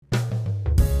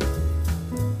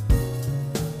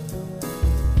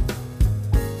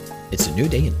It's a new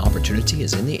day and opportunity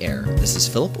is in the air. This is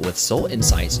Philip with Soul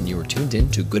Insights, and you are tuned in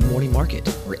to Good Morning Market,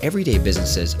 where everyday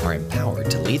businesses are empowered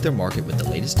to lead their market with the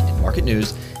latest in market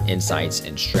news, insights,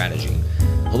 and strategy.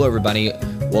 Hello, everybody.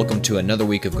 Welcome to another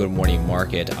week of Good Morning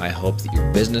Market. I hope that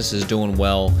your business is doing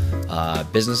well.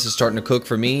 Business is starting to cook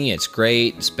for me. It's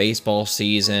great. It's baseball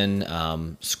season.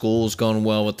 School's going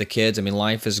well with the kids. I mean,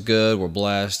 life is good. We're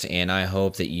blessed. And I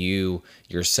hope that you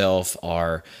yourself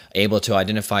are able to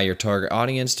identify your target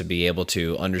audience, to be able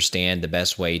to understand the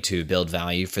best way to build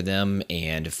value for them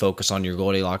and focus on your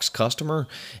Goldilocks customer,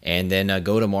 and then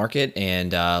go to market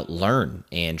and learn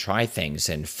and try things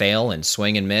and fail and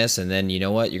swing and miss. And then you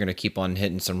know what? You're going to keep on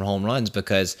hitting some home runs,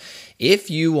 because if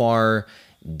you are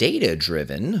data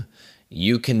driven,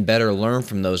 you can better learn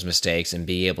from those mistakes and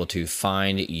be able to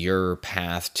find your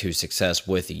path to success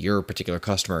with your particular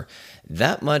customer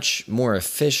that much more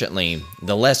efficiently,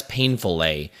 the less painful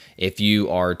way, if you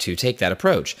are to take that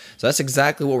approach. So that's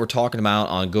exactly what we're talking about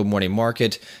on Good Morning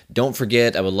Market. Don't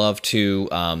forget, I would love to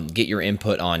get your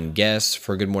input on guests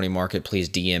for Good Morning Market. Please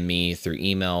DM me through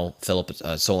email,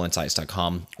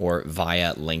 philip@soulinsights.com, or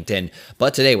via LinkedIn.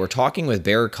 But today we're talking with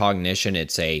Cognition.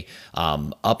 It's a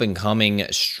up-and-coming,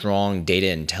 strong data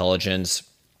intelligence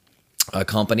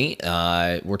company.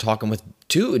 We're talking with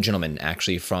two gentlemen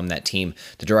actually from that team,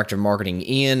 the director of marketing,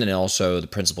 Ian, and also the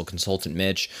principal consultant,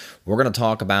 Mitch. We're going to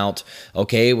talk about,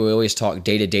 okay, we always talk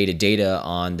data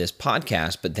on this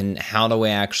podcast, but then how do we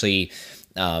actually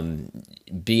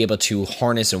be able to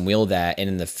harness and wield that in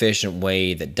an efficient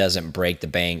way that doesn't break the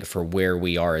bank for where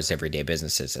we are as everyday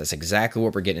businesses? That's exactly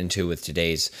what we're getting into with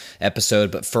today's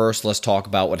episode. But first, let's talk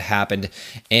about what happened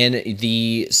in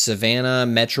the Savannah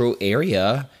metro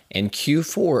area in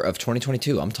Q4 of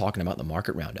 2022. I'm talking about the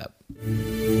market roundup.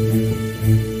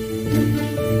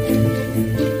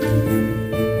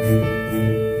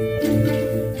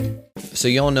 So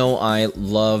y'all know I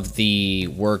love the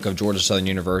work of Georgia Southern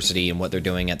University and what they're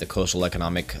doing at the Coastal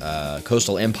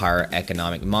Empire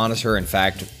Economic Monitor. In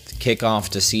fact, kickoff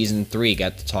to season 3,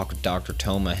 got to talk with Dr.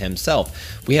 Toma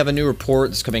himself. We have a new report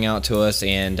that's coming out to us,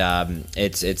 and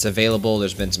it's available.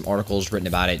 There's been some articles written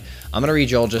about it. I'm going to read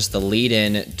y'all just the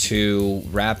lead-in to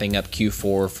wrapping up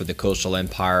Q4 for the Coastal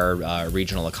Empire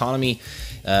regional economy.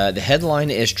 The headline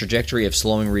is Trajectory of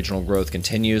Slowing Regional Growth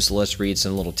Continues. So let's read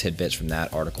some little tidbits from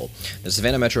that article. The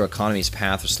Savannah metro economy's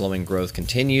path of slowing growth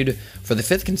continued for the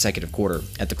 5th consecutive quarter.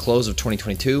 At the close of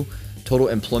 2022, total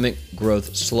employment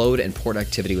growth slowed and port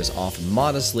activity was off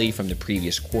modestly from the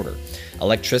previous quarter.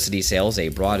 Electricity sales, a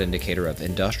broad indicator of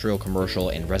industrial, commercial,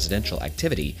 and residential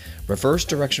activity, reversed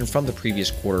direction from the previous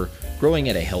quarter, growing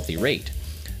at a healthy rate.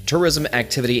 Tourism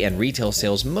activity and retail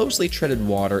sales mostly treaded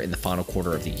water in the final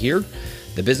quarter of the year.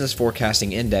 The Business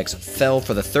Forecasting Index fell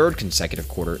for the 3rd consecutive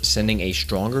quarter, sending a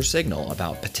stronger signal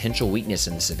about potential weakness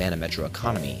in the Savannah metro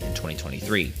economy in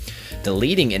 2023. The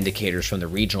leading indicators from the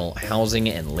regional housing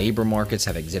and labor markets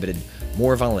have exhibited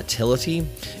more volatility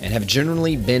and have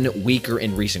generally been weaker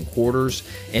in recent quarters.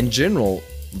 In general,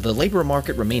 the labor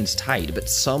market remains tight, but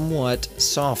somewhat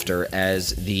softer as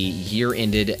the year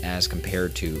ended as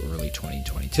compared to early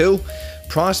 2022.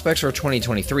 Prospects for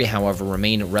 2023, however,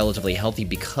 remain relatively healthy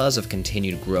because of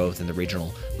continued growth in the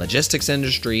regional logistics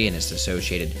industry and its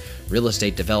associated real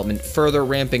estate development, further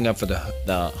ramping up for the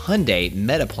Hyundai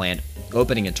Meta plant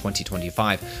opening in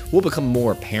 2025 will become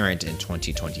more apparent in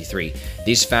 2023.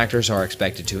 These factors are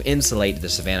expected to insulate the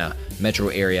Savannah metro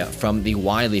area from the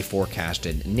widely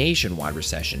forecasted nationwide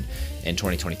recession in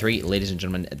 2023. Ladies and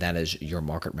gentlemen, that is your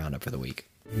market roundup for the week.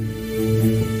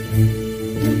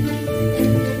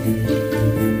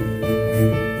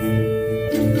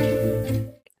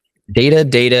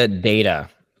 Data.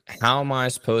 How am I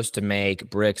supposed to make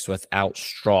bricks without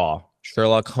straw?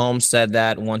 Sherlock Holmes said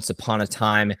that once upon a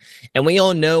time, and we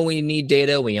all know we need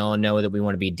data. We all know that we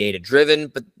want to be data driven,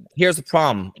 but here's the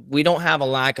problem. We don't have a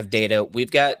lack of data.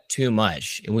 We've got too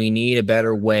much, and we need a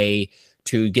better way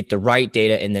to get the right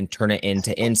data and then turn it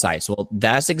into insights. Well,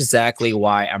 that's exactly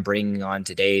why I'm bringing on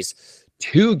today's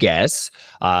two guests.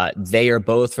 They are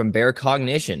both from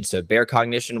Cognition. So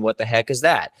Cognition, what the heck is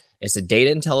that? It's a data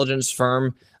intelligence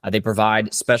firm. They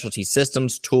provide specialty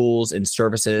systems, tools, and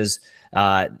services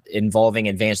involving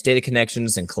advanced data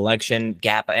connections and collection,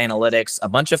 gap analytics, a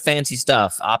bunch of fancy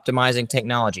stuff, optimizing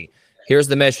technology. Here's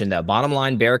the mission. The bottom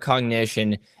line,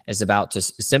 Cognition is about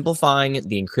simplifying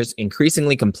the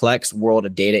increasingly complex world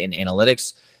of data and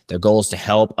analytics. Their goal is to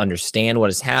help understand what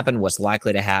has happened, what's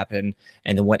likely to happen,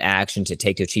 and then what action to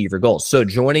take to achieve your goals. So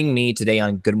joining me today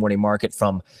on Good Morning Market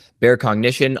from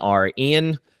Cognition are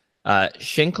Ian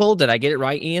Schenkel. Did I get it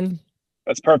right, Ian?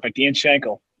 That's perfect. Ian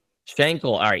Schenkel.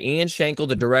 Schenkel. All right. Ian Schenkel,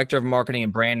 the Director of Marketing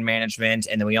and Brand Management.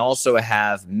 And then we also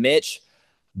have Mitch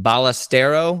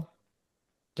Ballestero.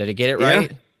 Did I get it Yeah,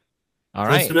 right? All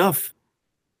close right. enough.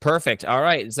 Perfect. All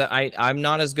right. So I'm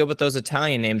not as good with those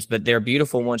Italian names, but they're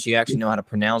beautiful once you actually know how to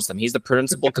pronounce them. He's the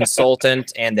principal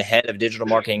consultant and the head of digital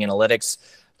marketing analytics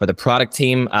for the product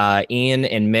team. Ian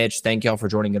and Mitch, thank y'all for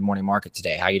joining Good Morning Market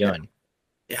today. How you Yeah, doing?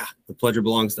 yeah. The pleasure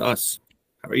belongs to us.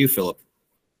 How are you, Philip?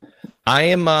 I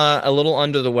am a little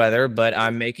under the weather, but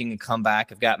I'm making a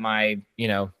comeback. I've got my,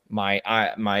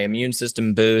 my immune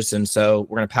system boost, and so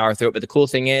we're gonna power through it. But the cool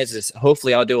thing is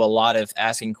hopefully I'll do a lot of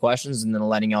asking questions and then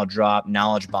letting y'all drop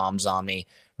knowledge bombs on me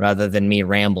rather than me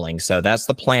rambling. So that's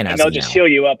the plan And as they'll of just now. heal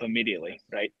you up immediately,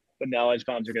 right? The knowledge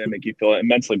bombs are going to make you feel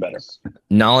immensely better.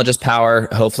 Knowledge is power.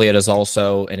 Hopefully, it is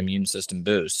also an immune system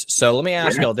boost. So let me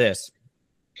ask y'all this.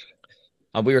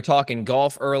 We were talking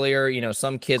golf earlier.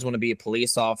 Some kids want to be a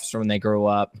police officer when they grow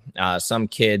up. Some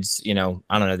kids, I don't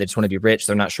know, they just want to be rich.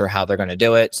 They're not sure how they're going to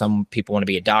do it. Some people want to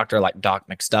be a doctor, like Doc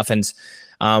McStuffins.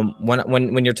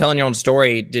 When you're telling your own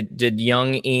story, did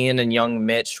young Ian and young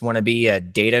Mitch want to be a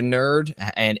data nerd?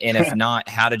 And if not,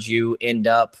 how did you end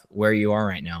up where you are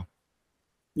right now?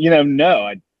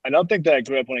 No, I don't think that I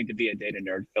grew up wanting to be a data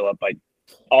nerd, Philip. I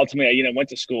ultimately, went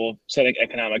to school studying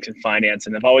economics and finance,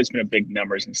 and I've always been a big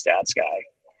numbers and stats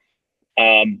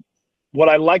guy. What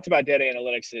I liked about data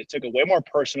analytics is it took a way more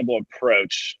personable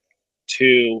approach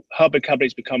to helping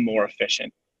companies become more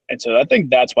efficient. And so I think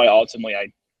that's why ultimately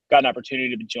I got an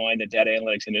opportunity to join the data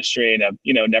analytics industry, and I've,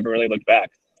 never really looked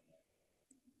back.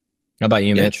 How about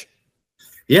you, Yeah. Mitch?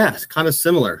 Yeah, it's kind of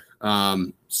similar.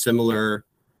 Similar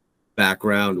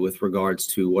background with regards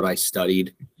to what I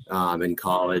studied in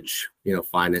college,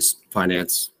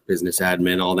 finance, business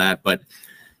admin, all that. But,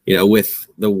 with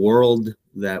the world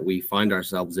that we find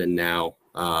ourselves in now,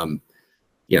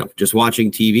 just watching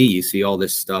TV, you see all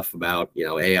this stuff about,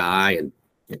 AI and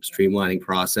streamlining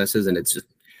processes. And it's just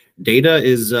data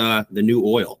is the new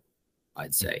oil,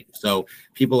 I'd say. So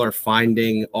people are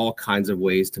finding all kinds of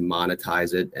ways to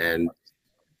monetize it and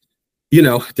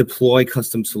deploy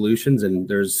custom solutions, and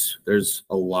there's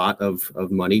a lot of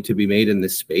money to be made in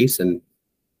this space, and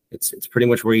it's pretty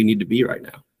much where you need to be right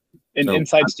now. And So,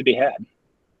 insights to be had.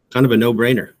 Kind of a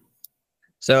no-brainer.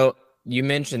 So you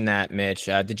mentioned that, Mitch.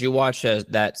 Did you watch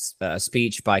that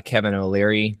speech by Kevin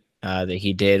O'Leary that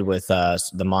he did with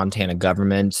the Montana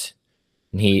government?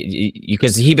 And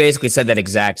because he basically said that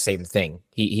exact same thing.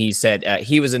 He said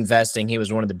he was investing. He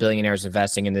was one of the billionaires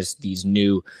investing in these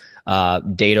new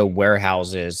data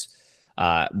warehouses.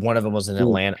 One of them was in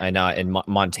Atlanta, in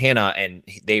Montana, and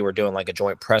they were doing like a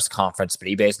joint press conference. But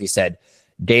he basically said,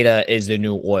 "Data is the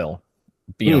new oil."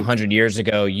 100 years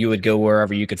ago, you would go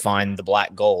wherever you could find the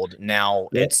black gold. Now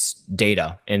it's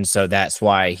data, and so that's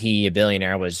why he, a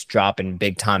billionaire, was dropping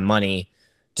big time money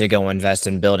to go invest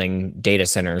in building data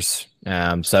centers.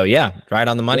 So yeah, right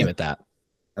on the money with that.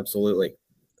 Absolutely.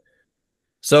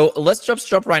 So let's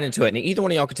jump right into it. And either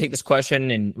one of y'all could take this question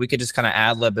and we could just kind of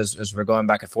ad lib as we're going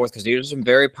back and forth, because these are some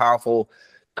very powerful,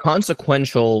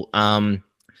 consequential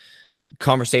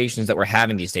conversations that we're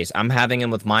having these days. I'm having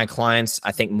them with my clients.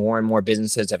 I think more and more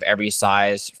businesses of every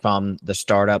size, from the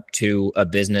startup to a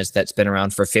business that's been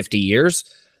around for 50 years,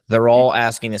 they're all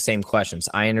asking the same questions.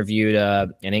 I interviewed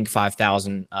an Inc.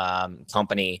 5000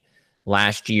 company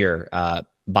last year,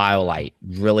 BioLite,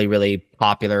 really, really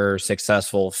popular,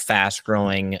 successful,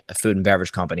 fast-growing food and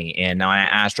beverage company. And now I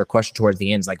asked her a question towards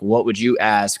the end, like, what would you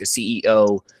ask a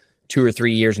CEO 2 or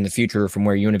 3 years in the future from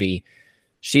where you want to be?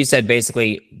 She said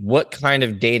basically, what kind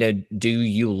of data do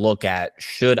you look at?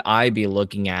 Should I be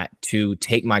looking at to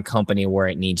take my company where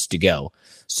it needs to go?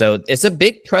 So it's a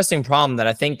big pressing problem that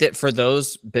I think that for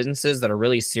those businesses that are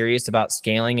really serious about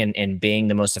scaling and being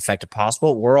the most effective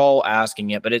possible, we're all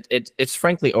asking it, but it's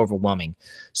frankly overwhelming.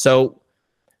 So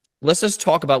let's just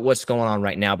talk about what's going on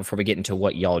right now before we get into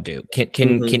what y'all do.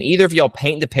 Can either of y'all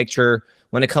paint the picture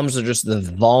when it comes to just the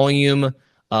volume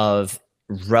of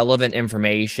relevant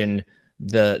information,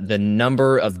 the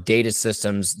number of data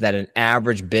systems that an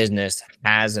average business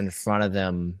has in front of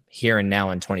them here and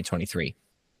now in 2023?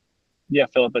 Yeah,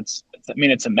 Philip, it's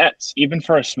immense. Even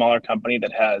for a smaller company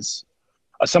that has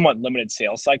a somewhat limited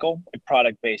sales cycle, a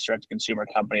product-based direct-to-consumer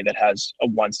company that has a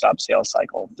one-stop sales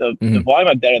cycle, the volume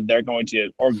of data they're going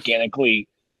to organically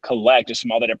collect just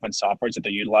from all the different softwares that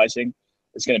they're utilizing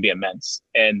is going to be immense.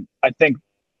 And I think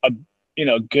a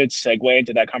good segue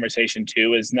into that conversation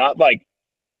too is not like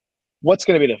what's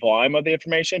going to be the volume of the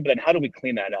information, but then how do we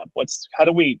clean that up? How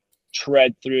do we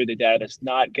tread through the data that's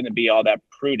not going to be all that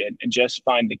prudent and just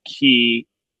find the key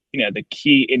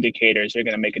indicators that are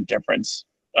going to make a difference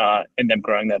in them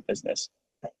growing that business?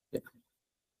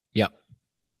 Yeah.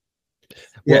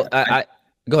 Yeah. Well, I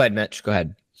go ahead, Mitch. Go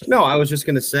ahead. No, I was just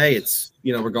going to say it's,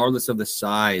 regardless of the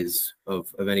size of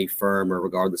any firm or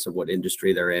regardless of what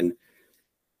industry they're in,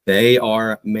 they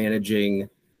are managing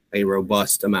a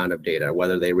robust amount of data,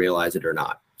 whether they realize it or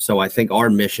not. So I think our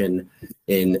mission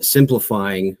in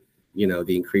simplifying,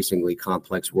 the increasingly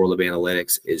complex world of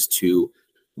analytics is to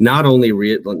not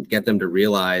only get them to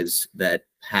realize that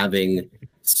having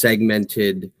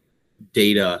segmented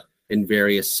data in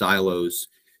various silos,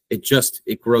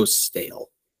 it grows stale,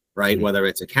 right? Mm-hmm. Whether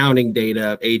it's accounting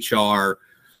data, HR,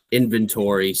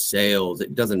 inventory, sales,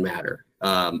 it doesn't matter.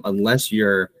 Unless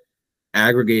you're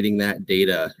aggregating that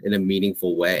data in a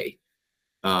meaningful way,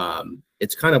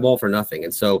 it's kind of all for nothing.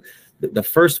 And so the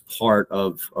first part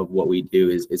of what we do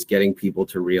is getting people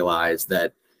to realize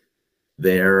that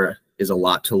there is a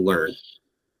lot to learn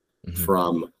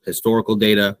from historical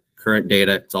data, current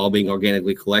data. It's all being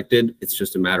organically collected. It's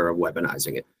just a matter of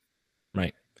weaponizing it.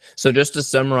 Right. So just to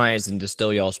summarize and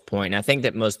distill y'all's point, and I think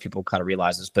that most people kind of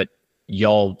realize this, but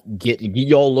y'all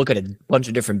look at a bunch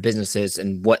of different businesses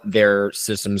and what their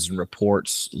systems and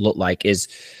reports look like is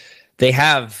they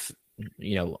have,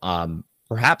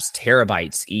 perhaps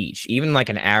terabytes each. Even like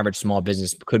an average small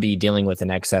business could be dealing with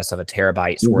an excess of a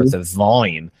terabyte's worth of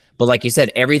volume. But like you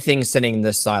said, everything's sitting in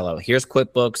this silo. Here's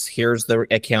QuickBooks, here's the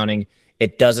accounting.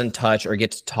 It doesn't touch or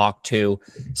get to talk to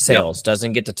sales,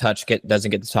 doesn't get to talk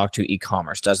to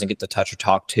e-commerce, doesn't get to touch or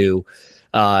talk to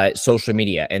social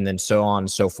media, and then so on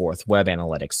and so forth, web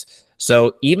analytics.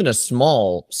 So even a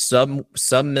small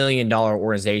sub-$1 million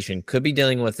organization could be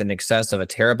dealing with an excess of a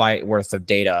terabyte worth of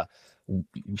data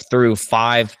through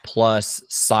 5+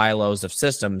 silos of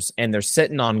systems, and they're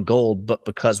sitting on gold. But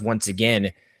because once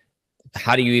again,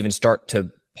 how do you even start to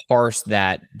parse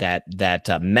that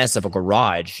mess of a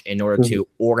garage in order to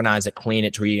organize it, clean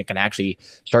it, to where you can actually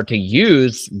start to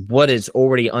use what is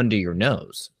already under your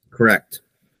nose? Correct.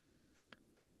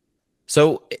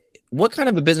 So what kind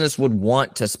of a business would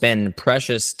want to spend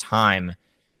precious time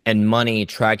and money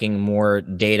tracking more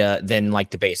data than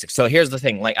like the basics? So here's the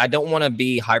thing, like, I don't want to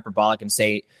be hyperbolic and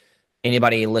say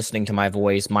anybody listening to my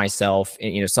voice, myself,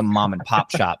 some mom and pop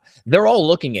shop, they're all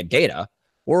looking at data.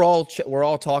 We're all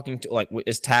talking to, like,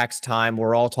 it's tax time.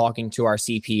 We're all talking to our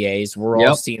CPAs. We're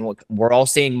all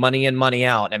seeing money in, money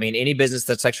out. I mean, any business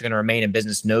that's actually going to remain in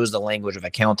business knows the language of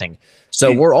accounting.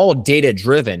 So we're all data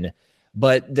driven,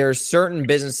 but there's certain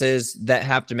businesses that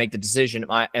have to make the decision.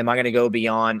 Am I going to go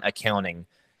beyond accounting?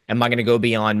 Am I going to go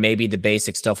beyond maybe the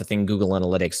basic stuff within Google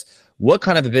Analytics? What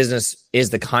kind of a business is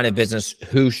the kind of business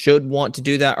who should want to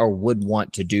do that or would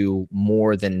want to do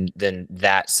more than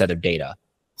that set of data?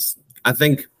 I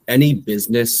think any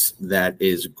business that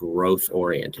is growth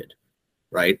oriented,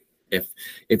 right?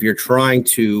 If you're trying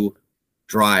to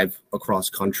drive across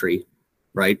country,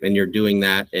 right, and you're doing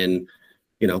that in,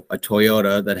 a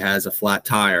Toyota that has a flat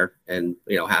tire and,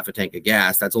 half a tank of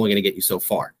gas, that's only going to get you so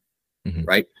far,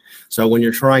 right? So when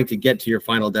you're trying to get to your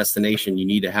final destination, you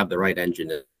need to have the right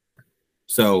engine.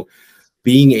 So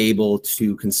being able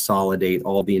to consolidate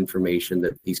all the information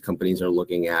that these companies are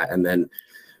looking at and then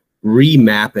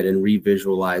remap it and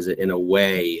revisualize it in a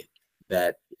way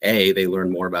that A, they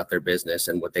learn more about their business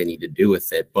and what they need to do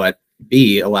with it, but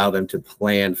B, allow them to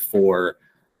plan for,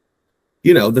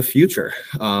 the future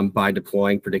by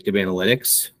deploying predictive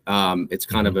analytics. It's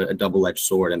kind of a double-edged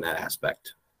sword in that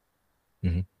aspect.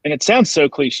 And it sounds so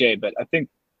cliche, but I think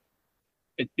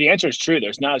the answer is true.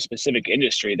 There's not a specific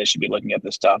industry that should be looking at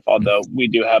this stuff, although we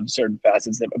do have certain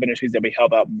facets of industries that we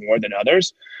help out more than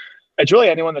others. It's really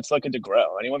anyone that's looking to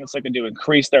grow, anyone that's looking to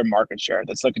increase their market share,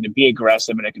 that's looking to be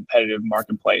aggressive in a competitive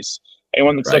marketplace,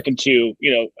 anyone that's looking to,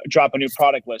 drop a new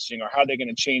product listing, or how they're going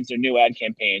to change their new ad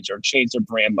campaigns or change their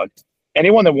brand look.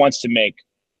 Anyone that wants to make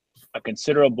a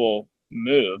considerable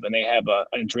move and they have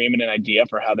a dream and an idea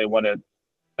for how they want to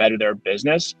better their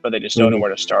business, but they just don't know where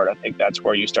to start. I think that's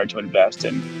where you start to invest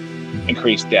in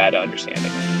increased data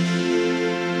understanding.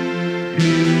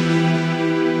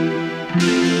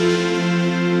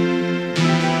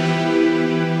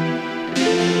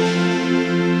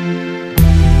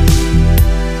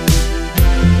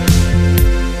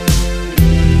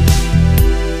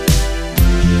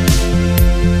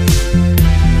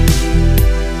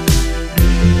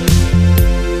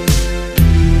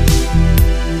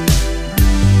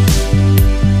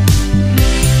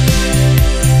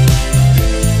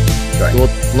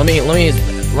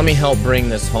 Let me help bring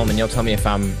this home, and you'll tell me if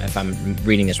I'm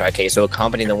reading this right. Okay, so a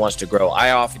company that wants to grow,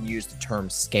 I often use the term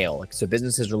scale. So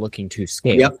businesses are looking to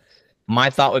scale. Yep. My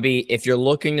thought would be, if you're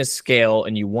looking to scale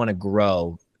and you want to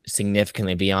grow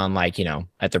significantly beyond, like,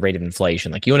 at the rate of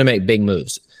inflation, like, you want to make big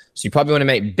moves. So you probably want to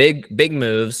make big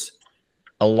moves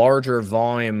a larger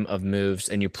volume of moves,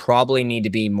 and you probably need to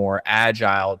be more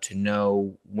agile to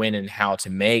know when and how to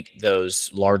make those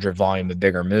larger volume of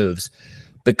bigger moves,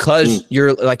 because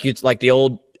you're like the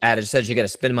old adage says, you got to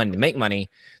spend money to make money.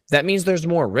 That means there's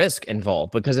more risk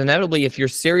involved, because inevitably, if you're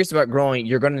serious about growing,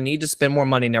 you're going to need to spend more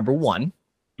money. Number one,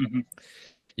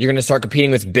 you're going to start competing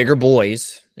with bigger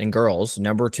boys and girls.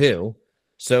 Number two,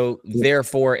 so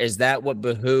therefore, is that what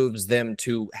behooves them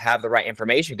to have the right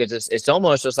information? Because it's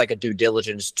almost just like a due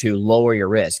diligence to lower your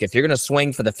risk. If you're going to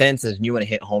swing for the fences and you want to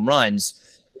hit home runs,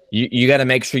 you got to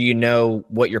make sure you know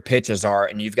what your pitches are,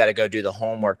 and you've got to go do the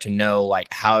homework to know,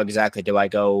 like, how exactly do I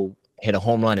go hit a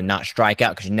home run and not strike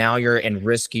out? Because now you're in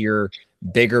riskier,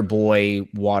 bigger boy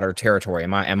water territory.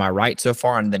 Am I right so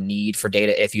far on the need for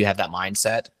data if you have that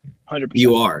mindset? 100%.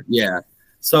 You are, yeah.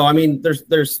 So, I mean,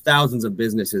 there's thousands of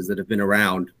businesses that have been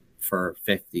around for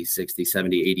 50, 60,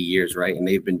 70, 80 years, right? And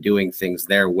they've been doing things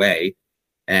their way.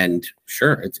 And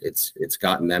sure, it's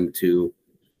gotten them to,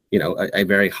 you know, a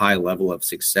very high level of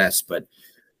success. But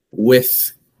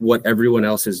with what everyone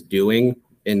else is doing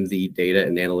in the data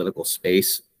and analytical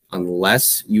space,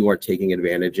 unless you are taking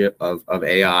advantage of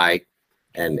AI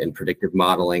and predictive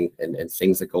modeling and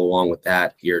things that go along with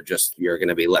that, you're going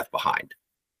to be left behind.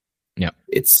 Yeah.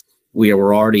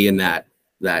 We're already in that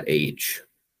age.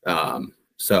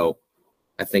 So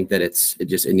I think that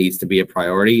it needs to be a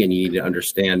priority, and you need to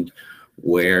understand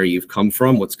where you've come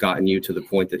from, what's gotten you to the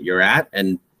point that you're at.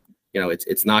 And, you know,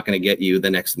 it's not going to get you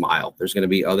the next mile. There's going to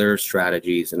be other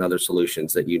strategies and other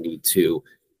solutions that you need to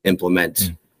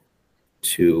implement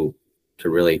to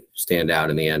really stand out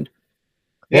in the end.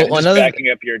 Yeah, well, just backing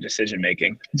up your decision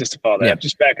making, just to follow that,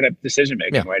 just backing up decision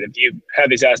making, right? If you have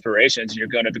these aspirations and you're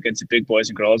going up against the big boys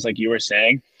and girls, like you were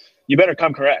saying, you better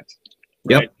come correct.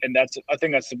 Right? Yep. And I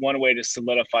think that's the one way to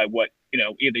solidify what, you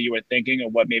know, either you were thinking or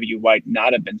what maybe you might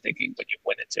not have been thinking when you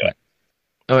went into it.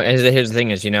 Oh, and here's the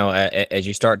thing is, you know, as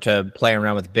you start to play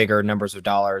around with bigger numbers of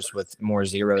dollars with more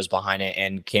zeros behind it,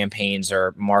 and campaigns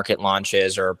or market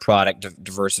launches or product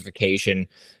diversification,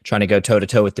 trying to go toe to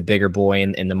toe with the bigger boy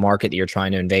in the market that you're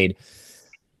trying to invade,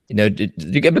 you know,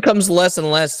 it becomes less and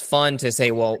less fun to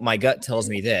say, well, my gut tells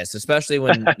me this, especially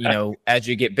when, you know, as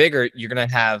you get bigger, you're going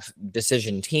to have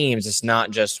decision teams. It's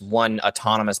not just one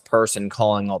autonomous person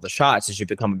calling all the shots. As you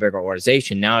become a bigger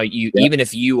organization, now even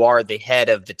if you are the head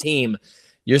of the team,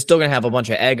 you're still going to have a bunch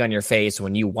of egg on your face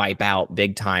when you wipe out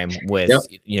big time with,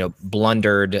 you know,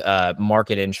 blundered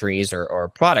market entries or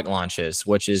product launches,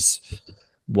 which is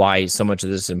why so much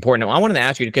of this is important. Now, I wanted to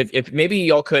ask you, if maybe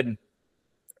y'all could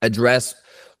address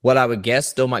what I would guess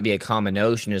still might be a common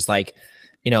notion is, like,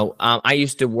 you know, I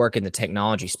used to work in the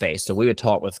technology space. So we would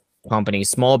talk with companies,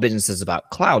 small businesses,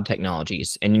 about cloud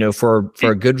technologies. And, you know, for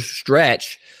a good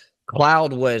stretch,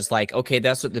 cloud was like, okay,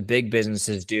 that's what the big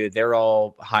businesses do. They're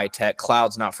all high tech.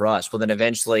 Cloud's not for us. Well, then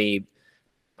eventually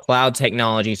cloud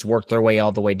technologies work their way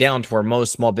all the way down to where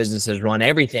most small businesses run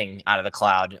everything out of the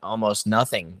cloud. Almost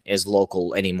nothing is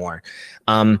local anymore.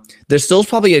 There's still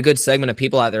probably a good segment of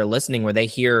people out there listening where they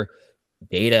hear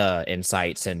data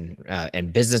insights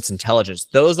and business intelligence.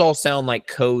 Those all sound like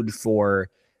code for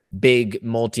big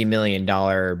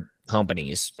multi-million-dollar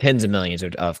companies, tens of millions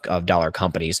of dollar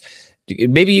companies.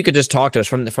 Maybe you could just talk to us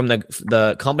from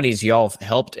the companies y'all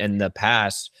helped in the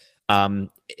past.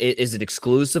 Is it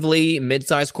exclusively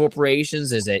mid-sized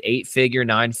corporations? Is it 8-figure,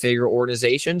 9-figure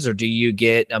organizations, or do you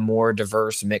get a more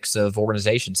diverse mix of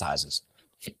organization sizes?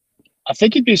 I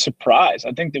think you'd be surprised.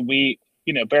 I think that we,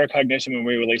 you know, Cognition, when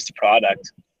we released the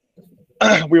product,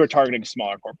 we were targeting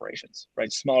smaller corporations,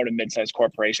 right? Smaller to mid-sized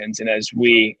corporations. And as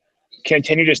we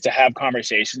continue just to have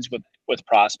conversations with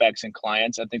prospects and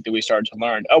clients, I think that we started to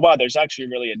learn, oh, wow, there's actually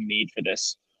really a need for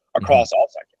this across all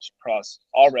sectors, across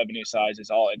all revenue sizes,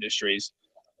 all industries.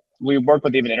 We work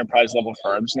with even enterprise level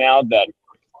firms now that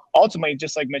ultimately,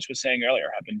 just like Mitch was saying earlier,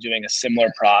 have been doing a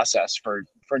similar process for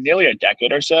nearly a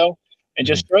decade or so, and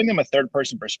just showing them a third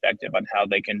person perspective on how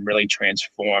they can really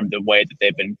transform the way that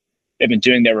they've been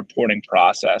doing their reporting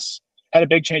process. Had a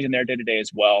big change in their day-to-day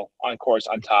as well, on course,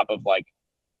 on top of like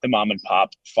the mom and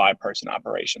pop 5-person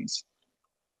operations.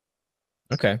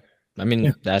 Okay. I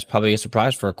mean, that's probably a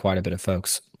surprise for quite a bit of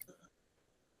folks.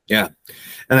 Yeah.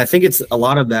 And I think it's a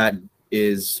lot of that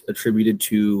is attributed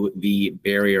to the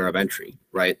barrier of entry,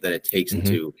 right? That it takes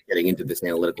into getting into this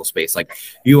analytical space. Like,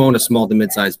 you own a small to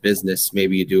mid-sized business,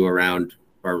 maybe you do around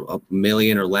 $1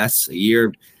 million or less a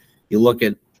year. You look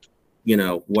at, you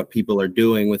know, what people are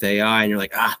doing with AI, and you're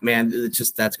like, man,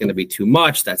 that's going to be too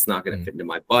much. That's not going to fit into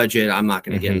my budget. I'm not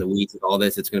going to get in the weeds with all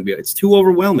this. It's too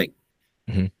overwhelming.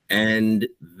 And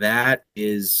that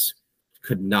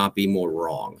could not be more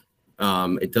wrong.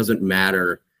 It doesn't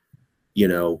matter, you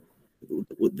know,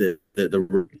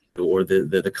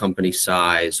 the company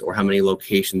size or how many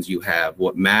locations you have.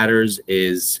 What matters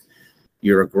is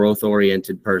you're a growth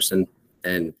oriented person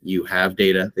and you have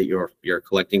data that you're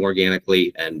collecting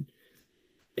organically, and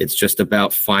it's just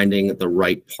about finding the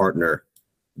right partner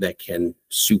that can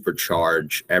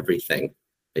supercharge everything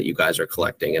that you guys are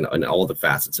collecting and all the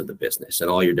facets of the business and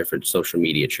all your different social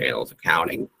media channels,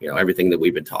 accounting, everything that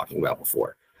we've been talking about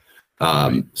before.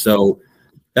 So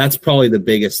that's probably the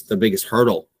biggest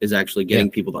hurdle is actually getting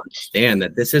people to understand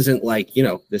that this isn't like,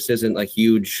 this isn't a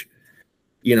huge,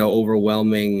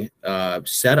 overwhelming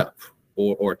setup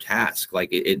or task.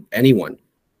 Like anyone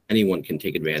can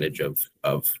take advantage of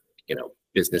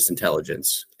business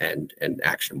intelligence and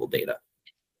actionable data.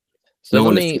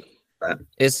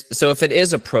 So if it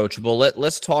is approachable,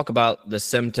 let's talk about the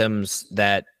symptoms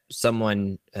that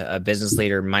someone, a business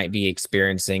leader, might be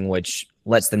experiencing, which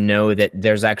lets them know that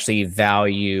there's actually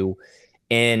value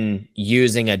in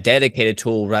using a dedicated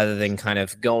tool rather than kind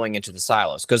of going into the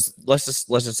silos. Because let's just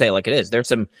say it like it is. There's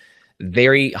some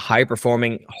very high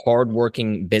performing,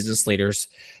 hardworking business leaders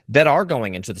that are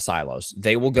going into the silos.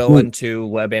 They will go into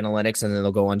web analytics, and then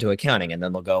they'll go into accounting, and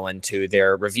then they'll go into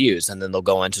their reviews, and then they'll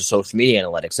go into social media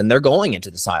analytics, and they're going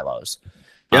into the silos.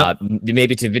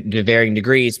 Maybe to varying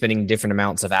degrees, spending different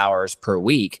amounts of hours per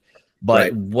week.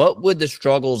 But what would the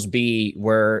struggles be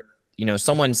where,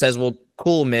 someone says, well,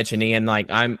 cool, Mitch and Ian, like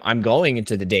I'm going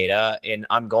into the data and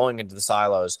I'm going into the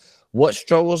silos. What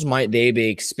struggles might they be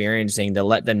experiencing to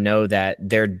let them know that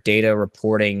their data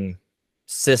reporting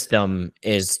system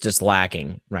is just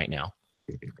lacking right now?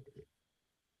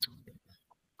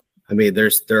 I mean,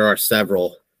 there are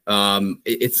several.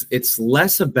 It's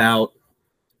less about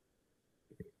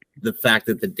the fact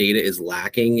that the data is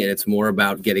lacking, and it's more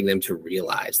about getting them to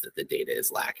realize that the data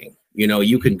is lacking.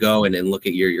 You can go and look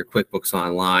at your QuickBooks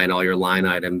Online, all your line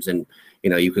items, and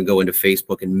you can go into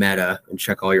Facebook and Meta and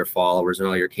check all your followers and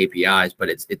all your KPIs, but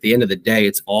it's at the end of the day,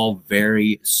 it's all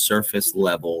very surface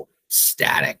level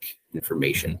static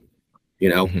information.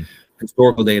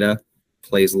 Historical data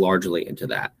plays largely into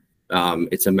that.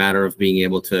 It's a matter of being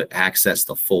able to access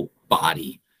the full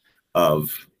body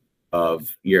of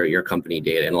your company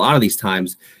data. And a lot of these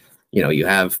times, you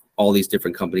have all these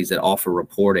different companies that offer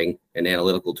reporting and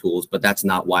analytical tools, but that's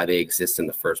not why they exist in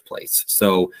the first place.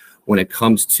 So when it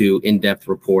comes to in-depth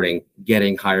reporting,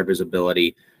 getting higher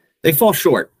visibility, they fall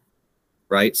short,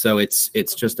 right? So it's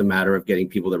just a matter of getting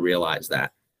people to realize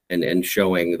that and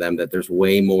showing them that there's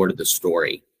way more to the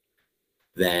story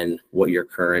than what your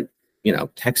current,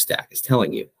 tech stack is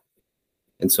telling you.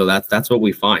 And so that's what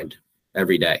we find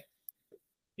every day.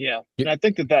 Yeah. And I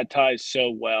think that ties so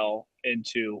well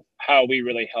into how we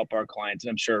really help our clients.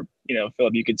 And I'm sure,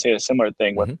 Philip, you could say a similar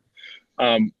thing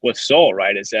with Soul,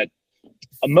 right? Is that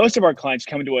most of our clients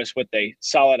come to us with a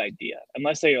solid idea,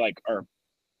 unless they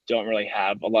don't really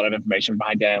have a lot of information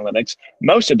behind data analytics.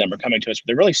 Most of them are coming to us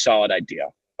with a really solid idea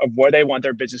of where they want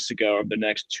their business to go over the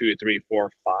next 2, 3,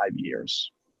 4, 5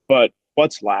 years. But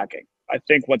what's lacking? I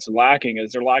think what's lacking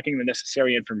is they're lacking the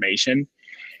necessary information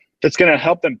that's going to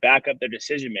help them back up their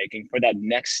decision making for that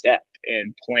next step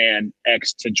in plan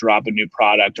X to drop a new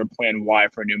product or plan Y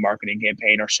for a new marketing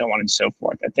campaign or so on and so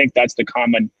forth. I think that's a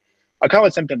common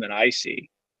symptom that I see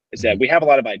is that we have a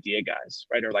lot of idea guys,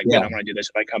 right? Or like, I want to do this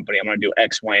with my company. I'm going to do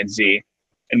X, Y, and Z.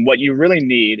 And what you really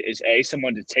need is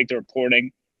someone to take the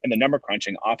reporting and the number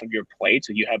crunching off of your plate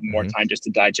so you have more time just to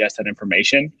digest that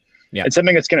information. Yeah. It's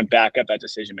something that's going to back up that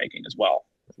decision making as well.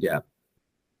 Yeah.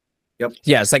 Yep.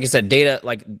 Yeah, it's like I said, data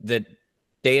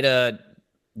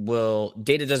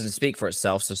doesn't speak for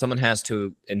itself. So someone has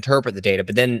to interpret the data,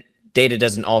 but then data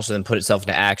doesn't also then put itself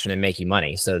into action and make you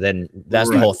money. So then that's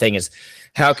the whole thing is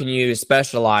how can you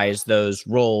specialize those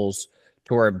roles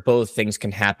to where both things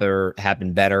can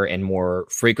happen better and more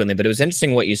frequently. But it was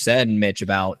interesting what you said, Mitch,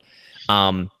 about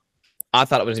I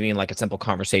thought it was being like a simple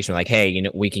conversation, like, hey,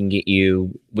 we can get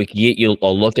you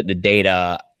a look at the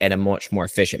data in a much more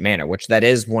efficient manner, which that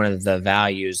is one of the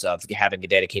values of having a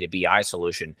dedicated BI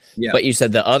solution. Yeah. But you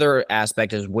said the other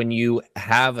aspect is when you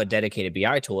have a dedicated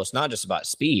BI tool, it's not just about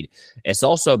speed. It's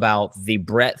also about the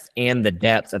breadth and the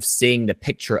depth of seeing the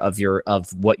picture of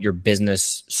what your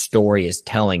business story is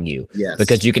telling you. Yes.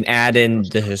 Because you can add in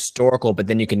the historical, but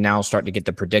then you can now start to get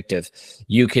the predictive.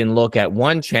 You can look at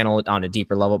one channel on a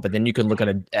deeper level, but then you can look at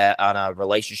a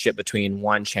relationship between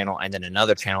one channel and then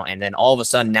another channel. And then all of a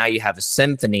sudden now you have a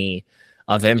symphony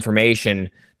of information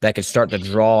that could start to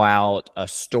draw out a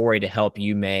story to help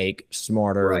you make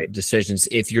smarter decisions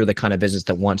if you're the kind of business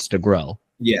that wants to grow.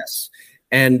 Yes.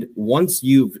 And once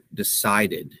you've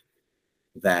decided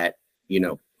that,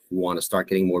 you want to start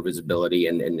getting more visibility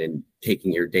and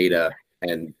taking your data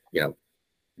and,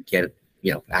 get,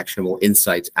 actionable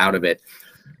insights out of it.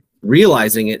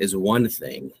 Realizing it is one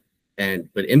thing,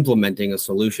 but implementing a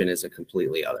solution is a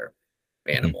completely other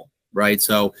animal, right?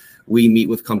 So we meet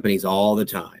with companies all the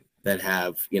time that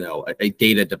have, a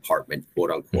data department,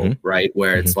 quote unquote, right?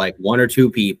 Where it's like one or two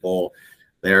people,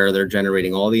 they're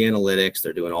generating all the analytics,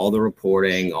 they're doing all the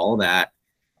reporting, all that.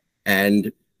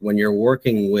 And when you're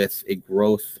working with a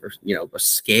growth or, a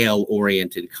scale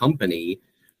oriented company,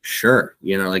 sure,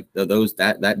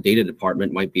 that data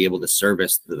department might be able to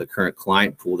service the current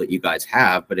client pool that you guys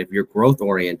have. But if you're growth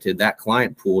oriented, that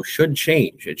client pool should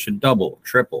change. It should double,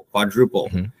 triple, quadruple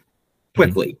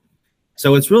quickly.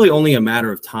 So it's really only a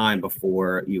matter of time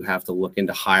before you have to look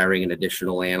into hiring an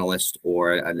additional analyst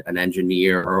or an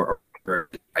engineer or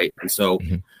right. And so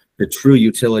the true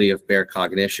utility of Bear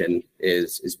Cognition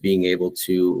is being able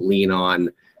to lean on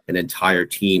an entire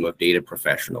team of data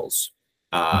professionals,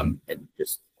 and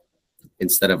just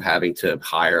instead of having to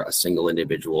hire a single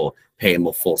individual, pay them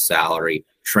a full salary,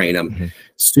 train them,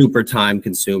 super time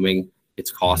consuming,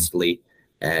 it's costly,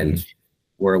 and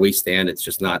where we stand,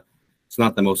 it's not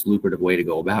the most lucrative way to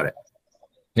go about it.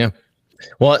 Yeah.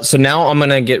 Well, so now I'm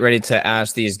going to get ready to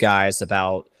ask these guys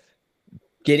about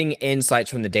getting insights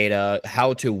from the data,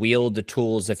 how to wield the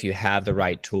tools if you have the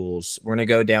right tools. We're going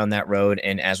to go down that road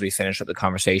and as we finish up the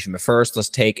conversation. But first, let's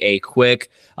take a quick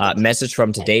message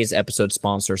from today's episode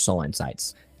sponsor, Soul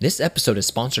Insights. This episode is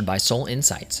sponsored by Soul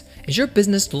Insights. Is your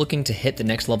business looking to hit the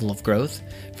next level of growth?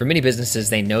 For many businesses,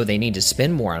 they know they need to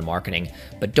spend more on marketing,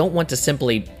 but don't want to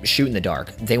simply shoot in the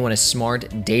dark. They want a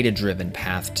smart, data-driven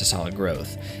path to solid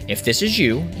growth. If this is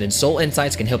you, then Soul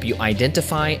Insights can help you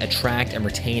identify, attract, and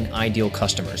retain ideal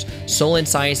customers. Soul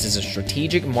Insights is a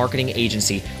strategic marketing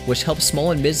agency which helps small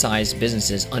and mid-sized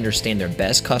businesses understand their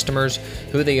best customers,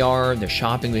 who they are, their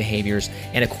shopping behaviors,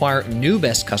 and acquire new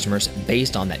best customers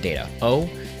based on that data.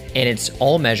 And it's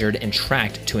all measured and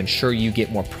tracked to ensure you get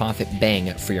more profit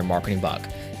bang for your marketing buck.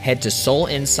 Head to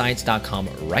soulinsights.com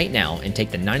right now and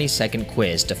take the 90-second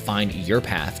quiz to find your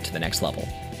path to the next level.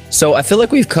 So I feel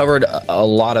like we've covered a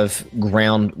lot of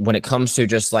ground when it comes to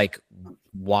just like,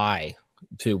 why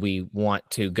do we want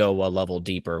to go a level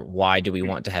deeper? Why do we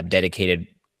want to have dedicated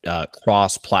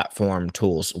cross-platform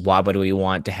tools? Why would we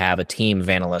want to have a team of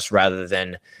analysts rather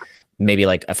than maybe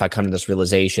like if I come to this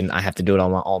realization, I have to do it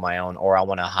on my own, or I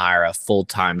want to hire a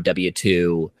full-time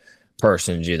W-2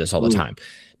 person to do this all the time.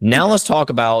 Now let's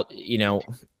talk about,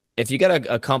 if you got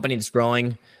a company that's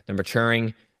growing, they're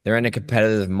maturing, they're in a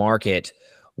competitive market,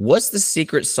 what's the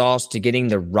secret sauce to getting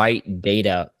the right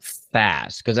data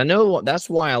fast? Because I know that's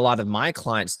why a lot of my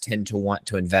clients tend to want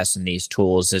to invest in these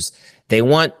tools is they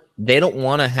don't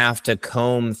want to have to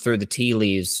comb through the tea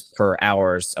leaves for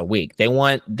hours a week.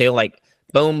 They're like,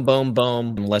 boom, boom,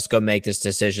 boom. Let's go make this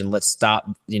decision. Let's stop,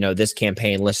 this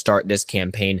campaign. Let's start this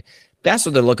campaign. That's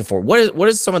what they're looking for. What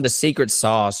is some of the secret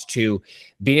sauce to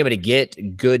being able to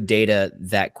get good data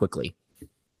that quickly?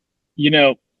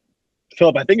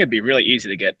 Philip, I think it'd be really easy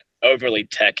to get overly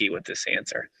techy with this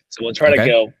answer. So we'll try to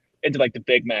go into like the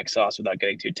Big Mac sauce without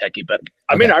getting too techy. But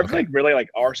I think really like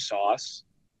our sauce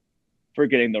for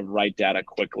getting the right data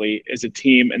quickly is a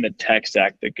team and the tech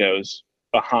stack that goes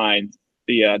behind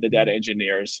the data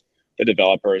engineers, the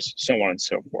developers, so on and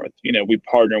so forth. We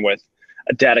partner with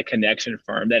a data connection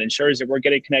firm that ensures that we're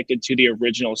getting connected to the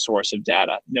original source of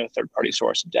data, no third-party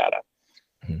source of data,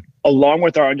 along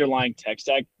with our underlying tech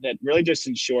stack that really just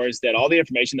ensures that all the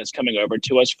information that's coming over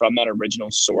to us from that original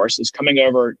source is coming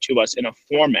over to us in a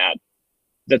format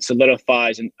that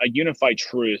solidifies a unified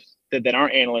truth that our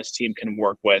analyst team can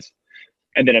work with,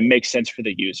 and then it makes sense for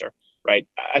the user, right?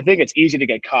 I think it's easy to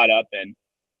get caught up in,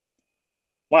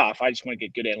 wow, if I just want to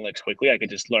get good analytics quickly, I could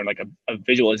just learn like a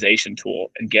visualization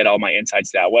tool and get all my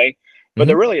insights that way. But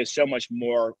there really is so much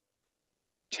more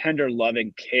tender,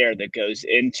 loving care that goes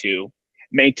into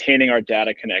maintaining our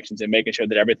data connections and making sure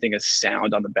that everything is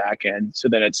sound on the back end so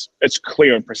that it's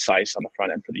clear and precise on the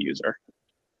front end for the user.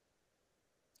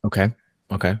 Okay.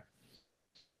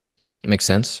 Makes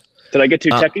sense. Did I get too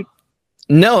techy?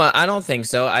 No, I don't think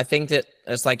so. I think that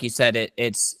it's like you said,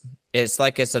 it's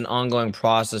like it's an ongoing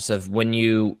process of when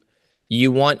you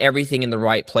want everything in the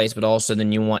right place, but also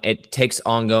then it takes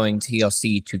ongoing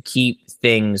TLC to keep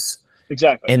things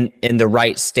exactly in the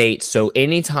right state. So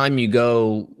anytime you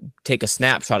go take a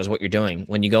snapshot is what you're doing.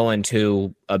 When you go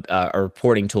into a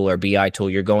reporting tool or BI tool,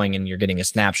 you're going and you're getting a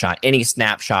snapshot. Any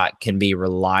snapshot can be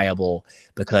reliable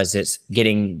because it's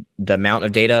getting the amount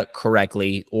of data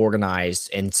correctly organized.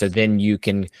 And so then you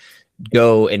can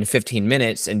go in 15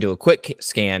 minutes and do a quick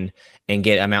scan and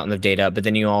get a mountain of data. But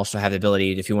then you also have the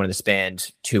ability, if you wanted to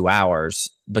spend 2 hours,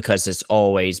 because it's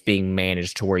always being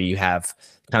managed to where you have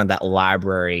kind of that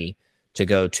library to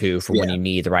go to for when you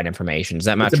need the right information. Is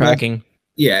that my tracking?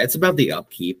 It's about the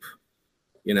upkeep.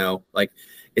 Like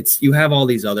you have all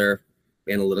these other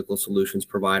analytical solutions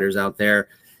providers out there,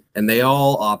 and they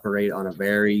all operate on a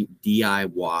very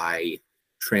DIY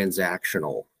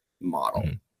transactional model,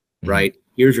 right?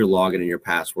 Here's your login and your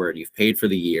password. You've paid for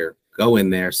the year. Go in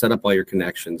there, set up all your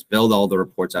connections, build all the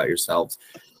reports out yourselves.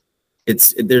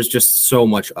 There's just so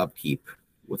much upkeep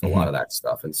with a lot of that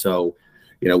stuff. And so,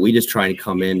 we just try and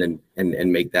come in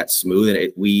and make that smooth.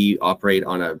 And we operate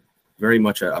on a very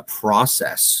much a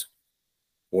process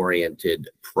oriented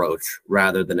approach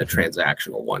rather than a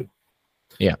transactional one.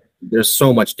 Yeah. There's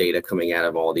so much data coming out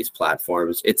of all these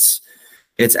platforms. It's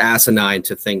asinine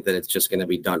to think that it's just going to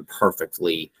be done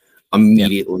perfectly,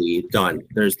 immediately done.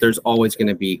 There's always going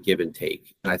to be give and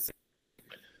take. And I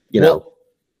think,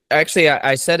 actually,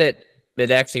 I said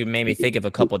it actually made me think of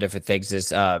a couple of different things.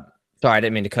 Sorry, I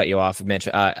didn't mean to cut you off, Mitch.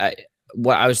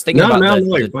 What I was thinking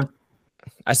about,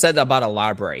 I said about a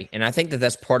library, and I think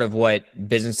that's part of what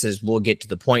businesses will get to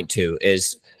the point to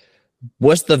is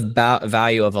what's the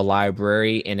value of a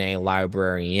library and a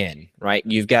librarian, right?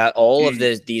 You've got all of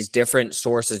these different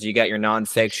sources. You got your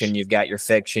nonfiction, you've got your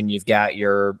fiction, you've got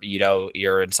your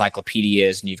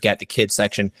encyclopedias, and you've got the kids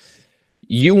section.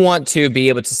 You want to be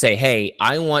able to say, hey,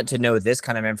 I want to know this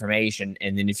kind of information.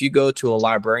 And then if you go to a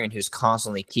librarian who's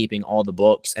constantly keeping all the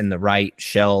books in the right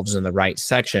shelves and the right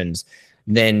sections,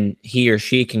 then he or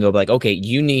she can go like, okay,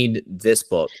 you need this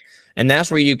book. And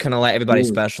that's where you kind of let everybody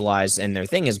specialize in their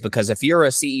thing, is because if you're a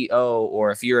CEO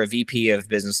or if you're a VP of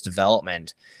business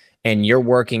development and you're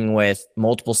working with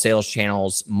multiple sales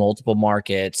channels, multiple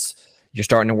markets, you're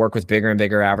starting to work with bigger and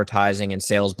bigger advertising and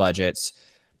sales budgets,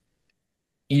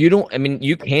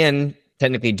 you can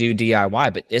technically do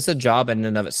DIY, but it's a job in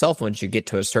and of itself once you get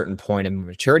to a certain point of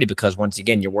maturity, because once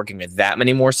again, you're working with that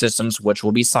many more systems, which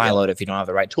will be siloed if you don't have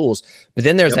the right tools. But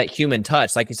then there's that human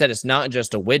touch. Like you said, it's not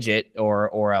just a widget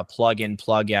or a plug in,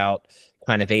 plug out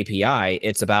kind of API.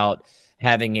 It's about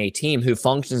having a team who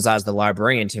functions as the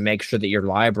librarian to make sure that your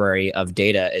library of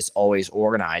data is always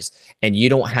organized, and you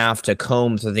don't have to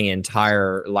comb through the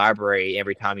entire library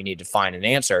every time you need to find an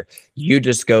answer. You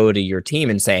just go to your team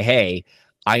and say, hey,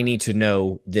 I need to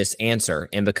know this answer.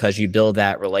 And because you build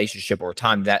that relationship over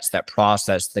time, that's that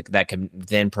process that can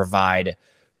then provide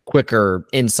quicker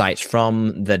insights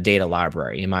from the data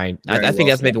library. I think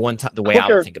that's maybe the way I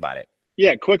would think about it.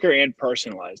 Yeah, quicker and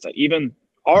personalized. Like even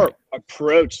our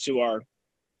approach to our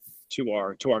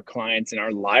clients and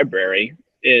our library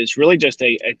is really just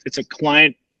it's a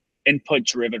client input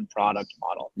driven product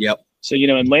model. Yep. So,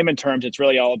 in layman terms, it's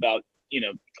really all about,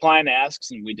 client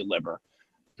asks and we deliver.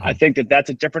 I think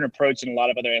that's a different approach than a lot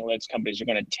of other analytics companies are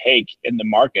going to take in the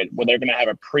market, where they're going to have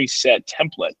a preset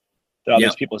template that all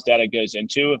these people's data goes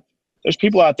into. There's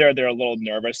people out there that are a little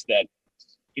nervous that,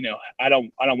 I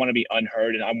don't want to be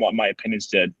unheard, and I want my opinions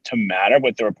to matter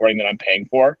with the reporting that I'm paying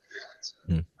for.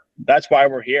 That's why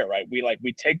we're here, right?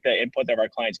 We take the input of our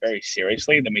clients very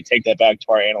seriously, then we take that back to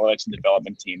our analytics and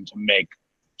development team to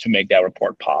make that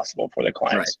report possible for the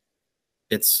clients.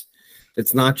 Right.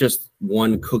 It's not just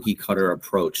one cookie cutter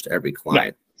approach to every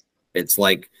client. No. It's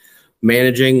like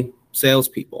managing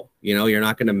salespeople. You're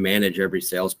not going to manage every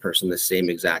salesperson the same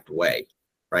exact way,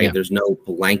 right? Yeah. There's no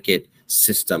blanket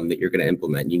system that you're going to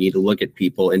implement. You need to look at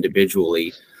people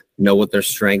individually, know what their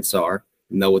strengths are,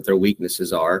 know what their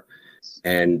weaknesses are,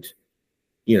 and,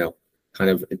 kind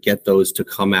of get those to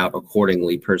come out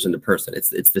accordingly person to person. It's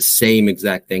the same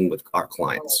exact thing with our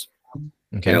clients.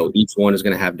 Okay. Each one is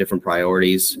going to have different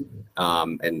priorities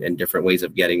and different ways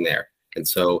of getting there. And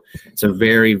so it's a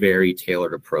very, very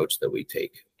tailored approach that we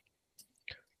take.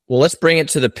 Well, let's bring it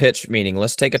to the pitch meeting.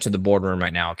 Let's take it to the boardroom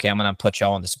right now. Okay. I'm going to put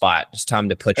y'all on the spot. It's time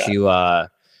to put you,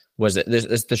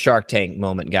 it's the Shark Tank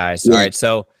moment, guys. Yeah. All right.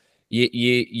 So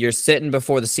you're sitting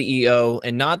before the CEO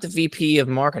and not the VP of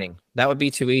marketing. That would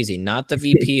be too easy. Not the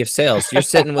VP of sales. You're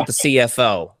sitting with the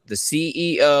CFO. The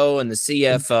CEO and the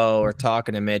CFO are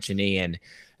talking to Mitch and Ian,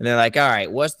 and they're like, "All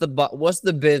right, what's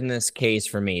the business case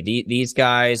for me? These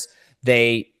guys,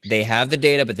 they have the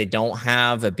data, but they don't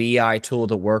have a BI tool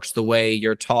that works the way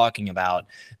you're talking about.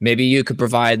 Maybe you could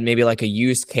provide maybe like a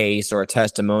use case or a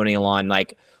testimonial on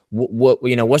like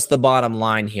what's the bottom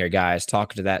line here, guys?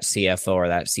 Talking to that CFO or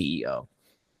that CEO."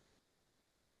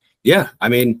 Yeah, I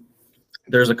mean,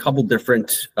 there's a couple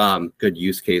different good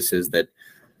use cases that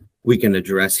we can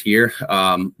address here.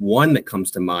 One that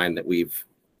comes to mind that we've,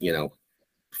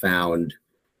 found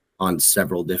on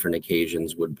several different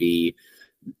occasions would be,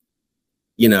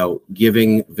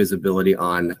 giving visibility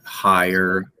on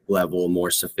higher level, more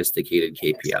sophisticated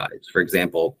KPIs. For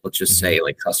example, let's just say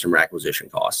like customer acquisition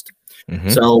cost.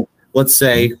 So let's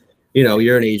say,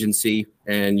 you're an agency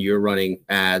and you're running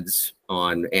ads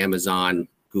on Amazon,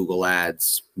 Google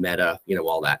Ads, Meta,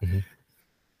 all that.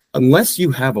 Unless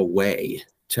you have a way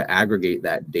to aggregate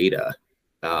that data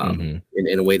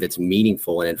in a way that's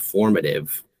meaningful and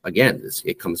informative, again,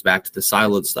 it comes back to the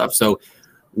siloed stuff. So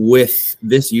with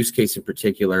this use case in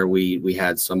particular, we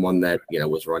had someone that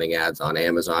was running ads on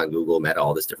Amazon, Google, Meta,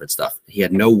 all this different stuff. He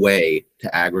had no way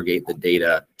to aggregate the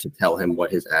data to tell him what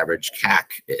his average CAC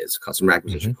is, customer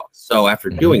acquisition cost. So after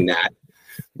doing that,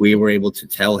 we were able to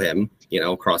tell him,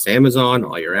 across Amazon,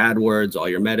 all your AdWords, all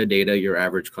your metadata, your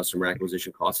average customer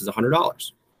acquisition cost is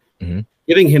 $100.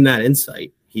 Giving him that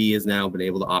insight, he has now been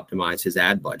able to optimize his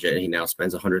ad budget, and he now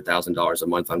spends $100,000 a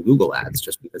month on Google Ads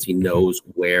just because he knows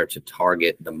where to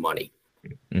target the money.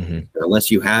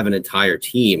 Unless you have an entire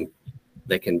team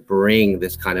that can bring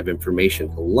this kind of information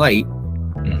to light,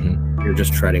 you're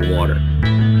just treading water.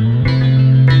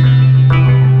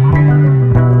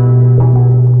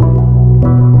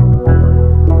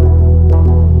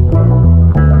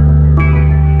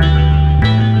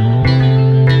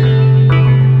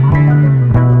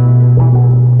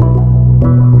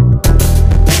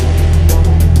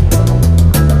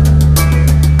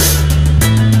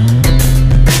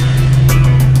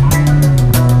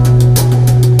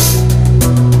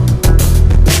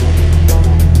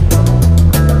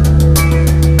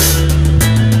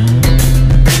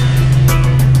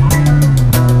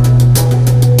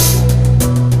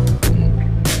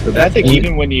 I think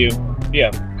even when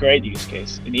great use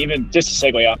case. And even just to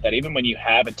segue off that, even when you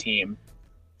have a team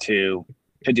to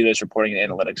do this reporting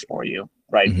and analytics for you,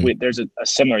 right? There's a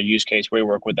similar use case where we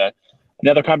work with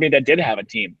another company that did have a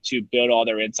team to build all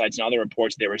their insights and all the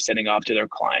reports they were sending off to their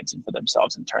clients and for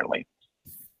themselves internally.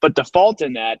 But the fault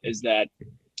in that is that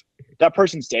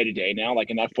person's day to day now, like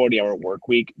in that 40-hour work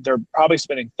week, they're probably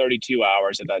spending 32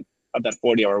 hours of that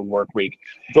 40-hour work week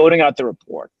building out the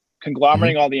report,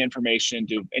 conglomerating all the information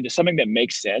into something that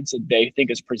makes sense and they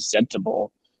think is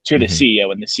presentable to the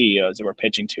CEO and the CEOs that we're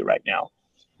pitching to right now.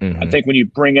 I think when you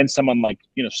bring in someone like,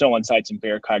 Soul Insights and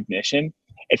Bear Cognition,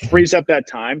 it frees up that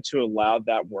time to allow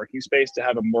that working space to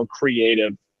have a more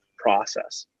creative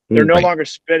process. They're no longer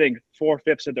spending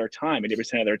 4/5 of their time,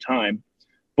 80% of their time,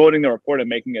 building the report and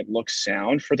making it look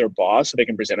sound for their boss so they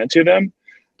can present it to them.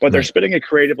 But they're spending it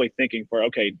creatively thinking for,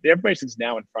 okay, the information's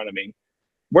now in front of me.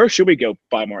 Where should we go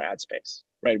buy more ad space,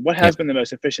 right? What has been the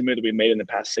most efficient move that we made in the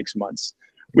past 6 months?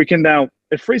 We can now,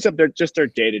 it frees up their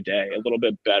day-to-day a little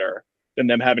bit better than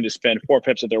them having to spend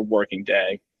 4/5 of their working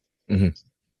day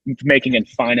making and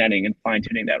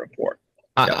fine-tuning that report.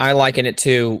 I liken it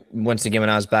to, once again, when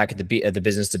I was back at the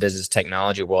business-to-business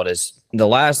technology world, is the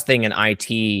last thing an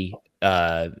IT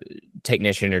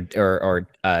technician or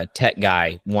tech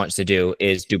guy wants to do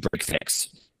is do break fix.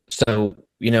 So,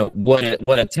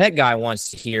 what a tech guy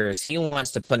wants to hear is he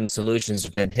wants to put in solutions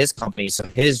within his company so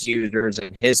his users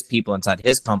and his people inside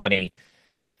his company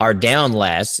are down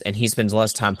less, and he spends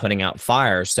less time putting out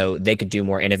fires so they could do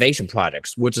more innovation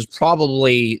projects, which is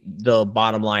probably the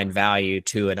bottom line value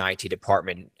to an IT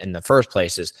department in the first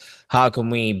place. Is how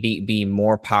can we be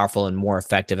more powerful and more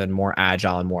effective and more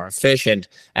agile and more efficient,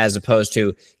 as opposed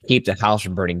to keep the house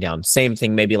from burning down. Same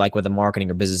thing maybe like with a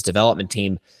marketing or business development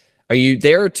team. Are you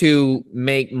there to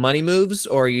make money moves,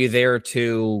 or are you there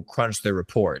to crunch the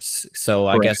reports? So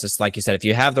I guess it's like you said, if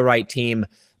you have the right team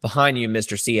behind you,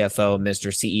 Mr. CFO,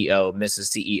 Mr. CEO,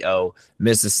 Mrs. CEO,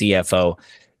 Mrs. CFO,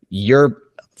 your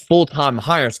full-time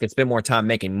hires could spend more time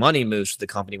making money moves for the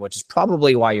company, which is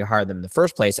probably why you hired them in the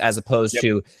first place, as opposed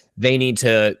to they need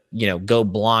to, go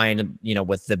blind,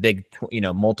 with the big,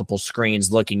 multiple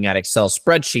screens looking at Excel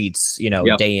spreadsheets,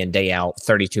 day in, day out,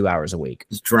 32 hours a week.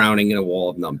 Just drowning in a wall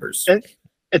of numbers.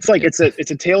 It's like, it's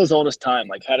a tale as old as time.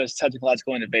 Like, how does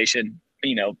technological innovation,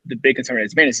 the big concern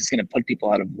is, man, it's just going to put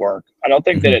people out of work. I don't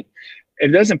think that it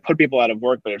doesn't put people out of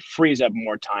work, but it frees up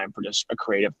more time for just a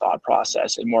creative thought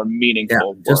process and more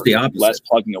meaningful work. Just the opposite. Less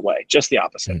plugging away. Just the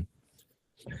opposite.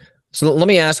 So let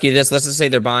me ask you this. Let's just say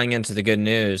they're buying into the good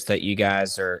news that you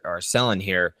guys are selling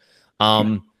here.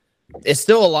 It's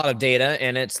still a lot of data,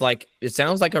 and it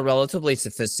sounds like a relatively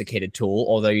sophisticated tool,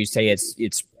 although you say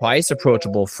it's price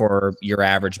approachable for your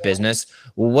average business.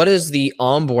 What is the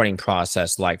onboarding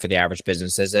process like for the average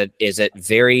business? Is it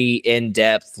very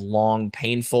in-depth, long,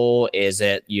 painful? Is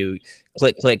it you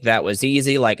click, that was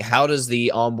easy? Like, how does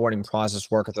the onboarding process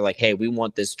work? If they're like, hey, we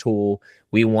want this tool,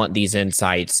 we want these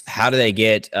insights, how do they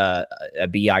get a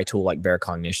BI tool like Bear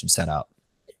Cognition set up?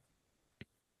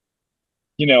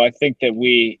 I think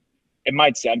that it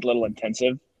might sound a little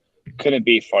intensive, couldn't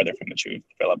be farther from the truth,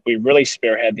 Philip. We really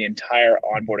spearhead the entire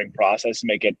onboarding process and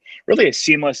make it really as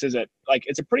seamless as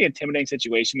it's a pretty intimidating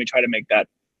situation. We try to make that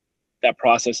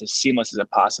process as seamless as it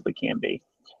possibly can be.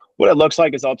 What it looks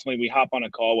like is ultimately we hop on a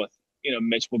call with,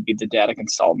 Mitch will be the data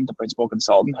consultant, the principal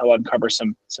consultant. He'll uncover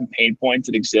some pain points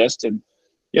that exist and,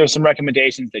 some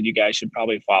recommendations that you guys should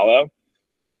probably follow.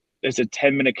 There's a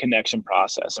 10-minute connection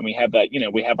process, and we have that,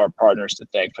 we have our partners to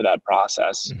thank for that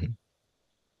process. Mm-hmm.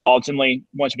 Ultimately,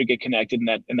 once we get connected in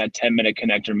that 10-minute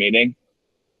connector meeting,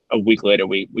 a week later,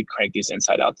 we crank these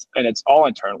insight outs, and it's all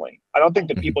internally. I don't think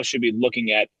that people should be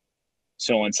looking at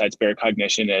Soul Insights, Bear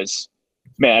Cognition as,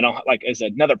 man, as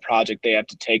another project they have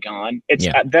to take on. It's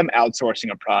them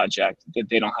outsourcing a project that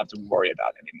they don't have to worry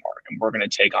about anymore, and we're going to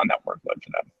take on that workload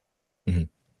for them. Mm-hmm.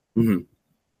 Mm-hmm.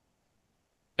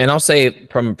 And I'll say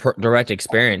from direct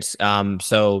experience,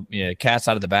 so cat's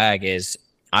out of the bag is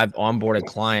I've onboarded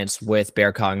clients with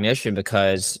Bear Cognition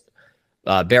because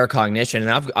Bear Cognition,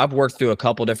 and I've worked through a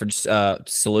couple different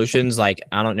solutions. Like,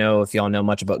 I don't know if y'all know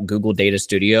much about Google Data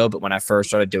Studio, but when I first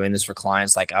started doing this for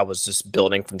clients, like I was just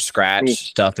building from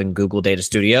scratch stuff in Google Data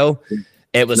Studio.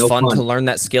 It was fun to learn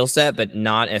that skill set, but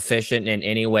not efficient in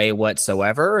any way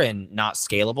whatsoever and not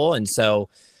scalable. And so,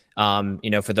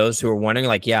 for those who are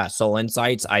wondering, Soul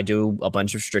Insights, I do a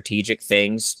bunch of strategic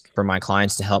things for my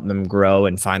clients to help them grow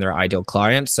and find their ideal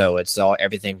clients. So it's all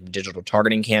everything from digital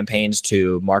targeting campaigns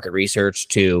to market research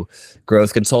to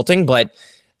growth consulting. But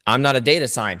I'm not a data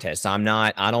scientist. I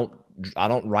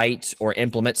don't write or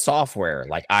implement software.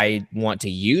 Like, I want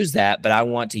to use that, but I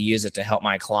want to use it to help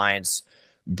my clients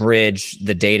bridge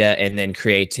the data and then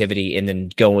creativity and then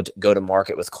go to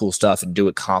market with cool stuff and do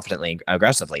it confidently and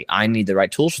aggressively. I need the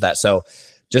right tools for that. So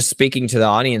just speaking to the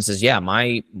audience is, when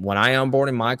I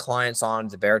onboarded my clients on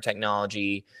the Bear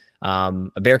technology, a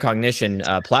Bear Cognition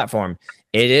platform,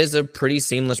 it is a pretty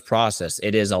seamless process.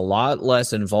 It is a lot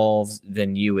less involved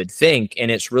than you would think. And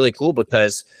it's really cool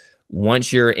because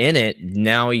once you're in it,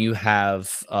 now you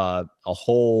have a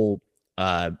whole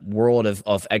world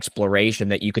of exploration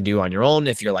that you can do on your own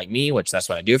if you're like me, which that's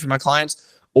what I do for my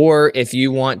clients. Or if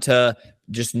you want to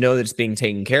just know that it's being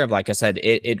taken care of, like I said,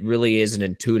 it really is an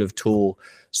intuitive tool.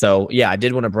 So I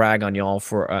did want to brag on y'all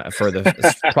for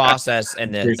the process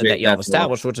and that y'all have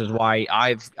established, which is why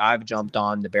I've jumped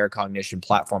on the Bear Cognition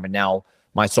platform, and now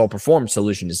my Soul Perform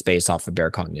solution is based off of Bear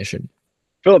Cognition.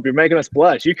 Philip, you're making us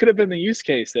blush. You could have been the use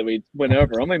case that we went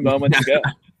over only moments ago.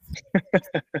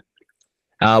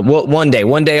 Well, one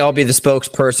day I'll be the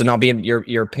spokesperson. I'll be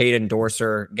your paid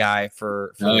endorser guy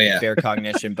for Bear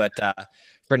Cognition. But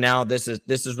for now, this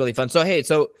is really fun. So, hey,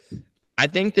 I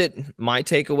think that my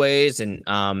takeaways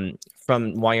and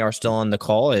from why you are still on the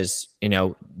call is,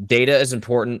 data is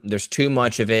important. There's too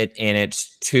much of it, and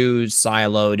it's too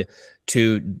siloed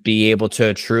to be able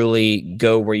to truly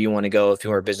go where you want to go if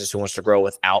you're a business who wants to grow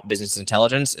without business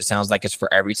intelligence. It sounds like it's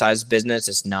for every size business.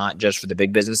 It's not just for the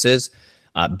big businesses.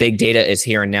 Big data is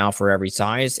here and now for every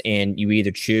size, and you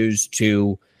either choose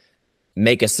to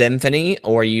make a symphony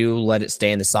or you let it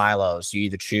stay in the silos. You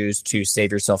either choose to save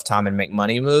yourself time and make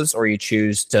money moves, or you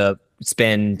choose to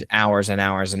spend hours and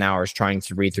hours and hours trying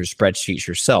to read through spreadsheets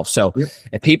yourself. So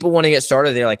if people want to get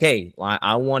started, they're like, hey,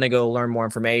 I want to go learn more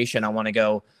information. I want to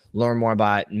go learn more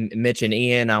about Mitch and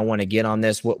Ian. I want to get on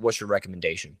this. What's your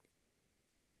recommendation?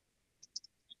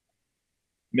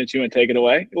 Mitch, you want to take it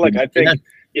away? Look, I think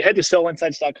you head to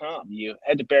soulinsights.com. You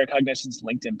head to Bear Cognition's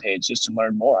LinkedIn page just to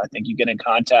learn more. I think you get in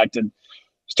contact and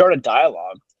start a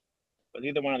dialogue with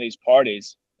either one of these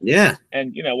parties. Yeah.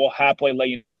 And, we'll happily let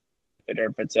you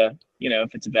know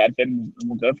if it's a bad fit, and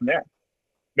we'll go from there.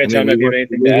 Mitch, I don't know if you have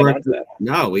anything to add on to that.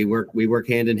 No, we work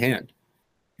hand in hand.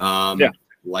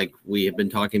 Like we have been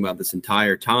talking about this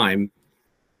entire time,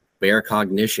 Bear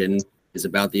Cognition is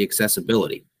about the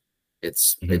accessibility.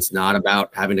 It's not about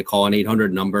having to call an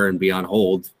 800 number and be on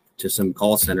hold to some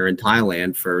call center in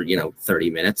Thailand for 30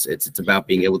 minutes. It's about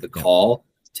being able to call,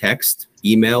 text,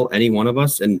 email any one of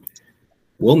us, and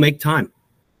we'll make time.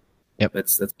 Yep,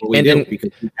 that's what we do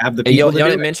because we have the people. Y'all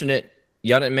didn't mention it.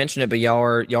 Y'all didn't mention it, but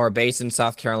y'all are based in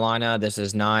South Carolina. This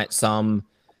is not some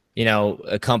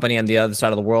a company on the other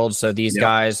side of the world. So these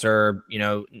guys are,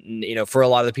 for a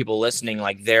lot of the people listening,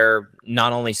 like they're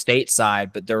not only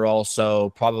stateside, but they're also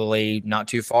probably not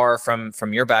too far from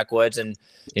your backwoods. And,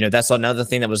 that's another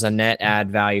thing that was a net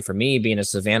add value for me being a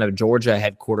Savannah, Georgia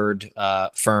headquartered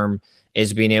firm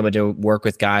is being able to work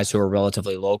with guys who are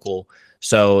relatively local.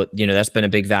 So, that's been a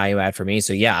big value add for me.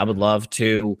 So I would love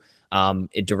to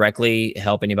directly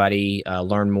help anybody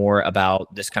learn more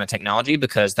about this kind of technology,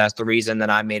 because that's the reason that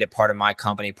I made it part of my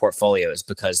company portfolio, is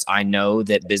because I know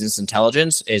that business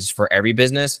intelligence is for every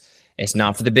business. It's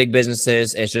not for the big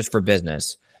businesses. It's just for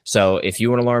business. So if you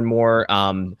want to learn more,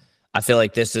 I feel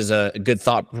like this is a good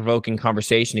thought-provoking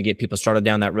conversation to get people started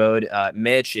down that road.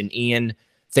 Mitch and Ian,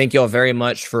 thank you all very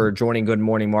much for joining Good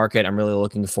Morning Market. I'm really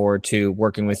looking forward to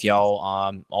working with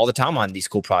y'all all the time on these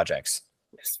cool projects.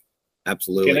 Yes,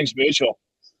 absolutely. Feelings mutual.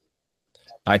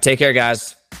 All right, take care,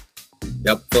 guys.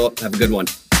 Yep, Philip, have a good one.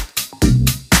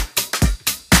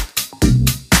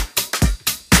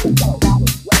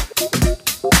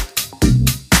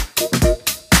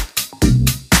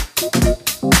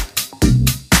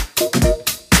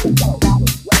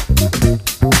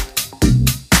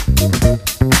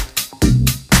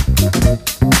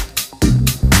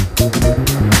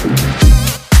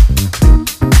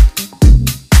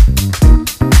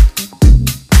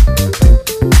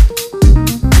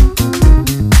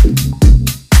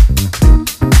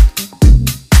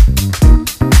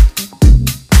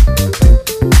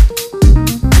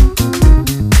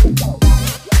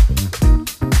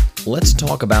 Let's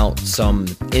talk about some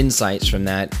insights from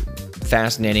that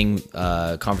fascinating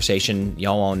conversation.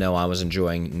 Y'all all know I was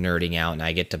enjoying nerding out, and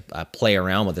I get to play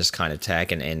around with this kind of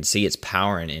tech and see its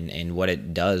power and what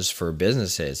it does for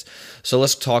businesses. So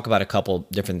let's talk about a couple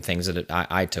different things that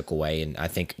I took away, and I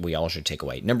think we all should take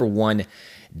away. Number one,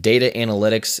 data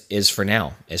analytics is for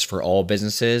now. It's for all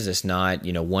businesses. It's not,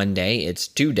 one day, it's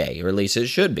 2 day, or at least it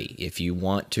should be if you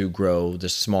want to grow the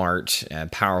smart,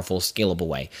 powerful, scalable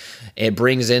way. It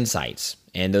brings insights,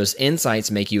 and those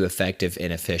insights make you effective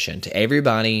and efficient.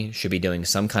 Everybody should be doing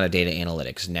some kind of data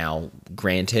analytics. Now,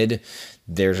 granted,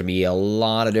 there's going to be a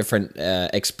lot of different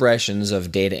expressions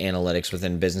of data analytics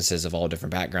within businesses of all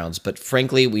different backgrounds. But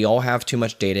frankly, we all have too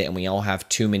much data, and we all have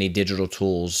too many digital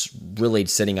tools really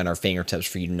sitting on our fingertips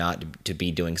for you not to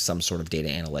be doing some sort of data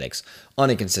analytics on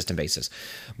a consistent basis.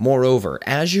 Moreover,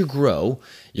 as you grow,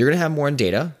 you're going to have more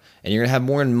data, and you're going to have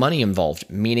more money involved,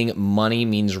 meaning money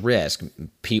means risk.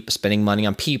 Spending money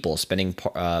on people, spending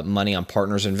money on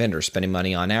partners and vendors, spending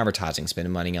money on advertising,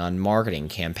 spending money on marketing,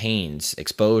 campaigns,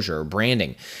 exposure,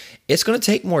 branding. It's going to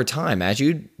take more time as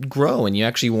you grow and you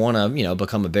actually want to,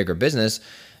 become a bigger business.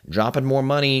 Dropping more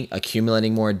money,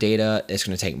 accumulating more data, it's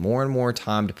going to take more and more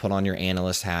time to put on your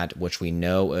analyst hat, which we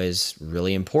know is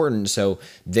really important. So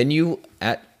then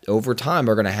over time,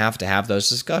 we're going to have those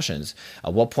discussions.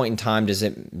 At what point in time does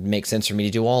it make sense for me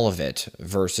to do all of it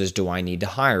versus do I need to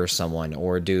hire someone,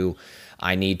 or do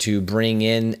I need to bring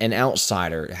in an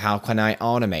outsider? How can I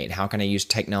automate? How can I use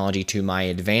technology to my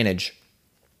advantage?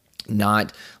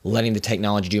 Not letting the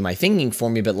technology do my thinking for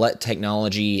me, but let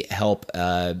technology help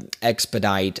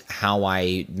expedite how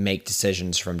I make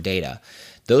decisions from data.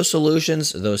 Those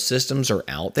solutions, those systems are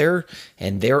out there,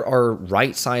 and there are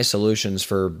right-size solutions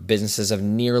for businesses of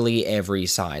nearly every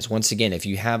size. Once again, if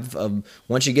you have,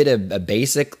 once you get a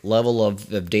basic level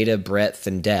of data breadth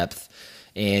and depth,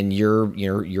 and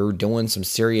you're doing some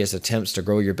serious attempts to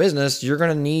grow your business, you're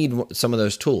going to need some of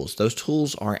those tools. Those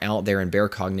tools are out there, and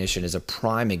Cognition is a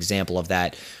prime example of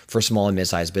that for small and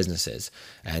mid-sized businesses.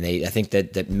 And I think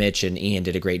that Mitch and Ian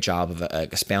did a great job of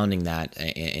expounding that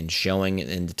and showing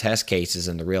in the test cases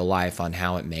in the real life on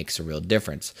how it makes a real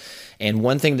difference. And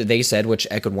one thing that they said, which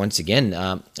echoed once again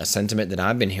a sentiment that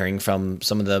I've been hearing from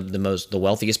some of the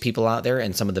wealthiest people out there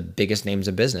and some of the biggest names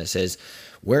in business, is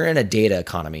we're in a data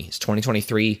economy. It's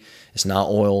 2023. It's not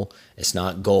oil. It's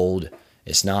not gold.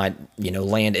 It's not,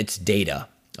 land. It's data.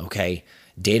 Okay.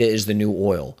 Data is the new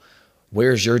oil.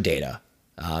 Where's your data?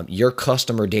 Your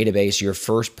customer database, your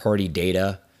first party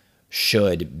data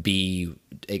should be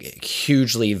a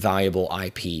hugely valuable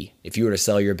IP. If you were to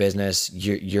sell your business,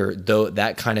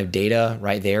 that kind of data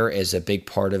right there is a big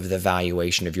part of the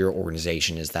valuation of your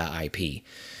organization, is that IP.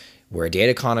 We're a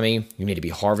data economy. You need to be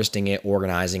harvesting it,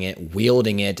 organizing it,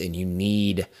 wielding it, and you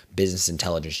need business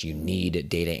intelligence. You need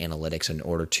data analytics in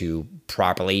order to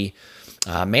properly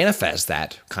manifest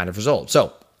that kind of result.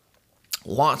 So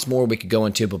lots more we could go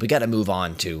into, but we got to move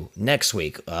on to next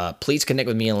week. Please connect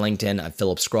with me on LinkedIn. I'm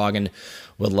Philip Scroggin.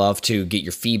 Would love to get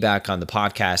your feedback on the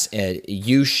podcast.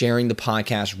 You sharing the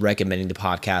podcast, recommending the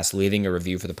podcast, leaving a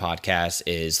review for the podcast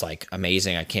is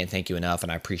amazing. I can't thank you enough,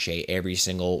 and I appreciate every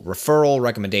single referral,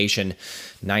 recommendation,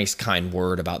 nice, kind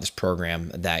word about this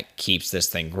program that keeps this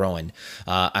thing growing.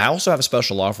 I also have a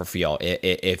special offer for y'all.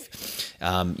 If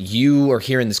you are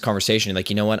hearing this conversation,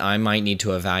 you know what, I might need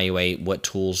to evaluate what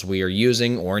tools we are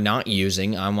using or not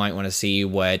using. I might want to see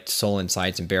what Soul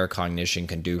Insights and Cognition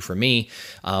can do for me.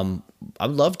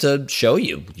 I'd love to show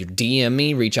you. You DM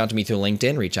me, reach out to me through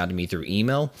LinkedIn, reach out to me through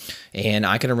email, and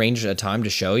I can arrange a time to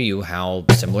show you how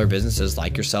similar businesses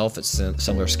like yourself at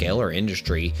similar scale or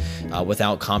industry,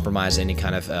 without compromising any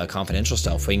kind of confidential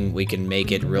stuff. We can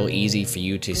make it real easy for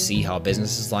you to see how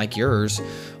businesses like yours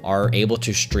are able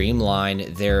to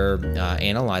streamline their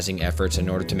analyzing efforts in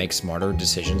order to make smarter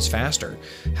decisions faster,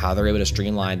 how they're able to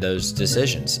streamline those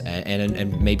decisions,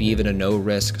 and maybe even a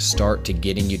no-risk start to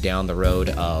getting you down the road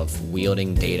of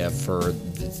wielding data for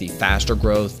the faster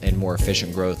growth and more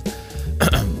efficient growth,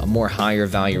 more higher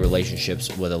value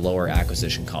relationships with a lower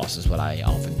acquisition cost is what I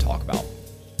often talk about.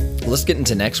 Let's get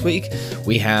into next week.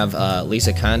 We have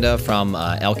Lisa Kanda from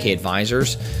LK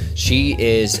Advisors. She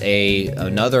is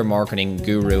another marketing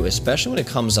guru, especially when it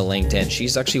comes to LinkedIn.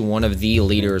 She's actually one of the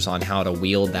leaders on how to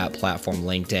wield that platform,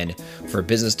 LinkedIn, for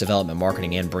business development,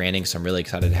 marketing, and branding. So I'm really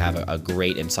excited to have a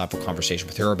great, insightful conversation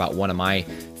with her about one of my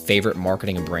favorite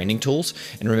marketing and branding tools.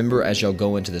 And remember, as you'll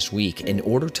go into this week, in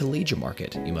order to lead your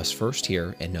market, you must first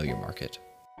hear and know your market.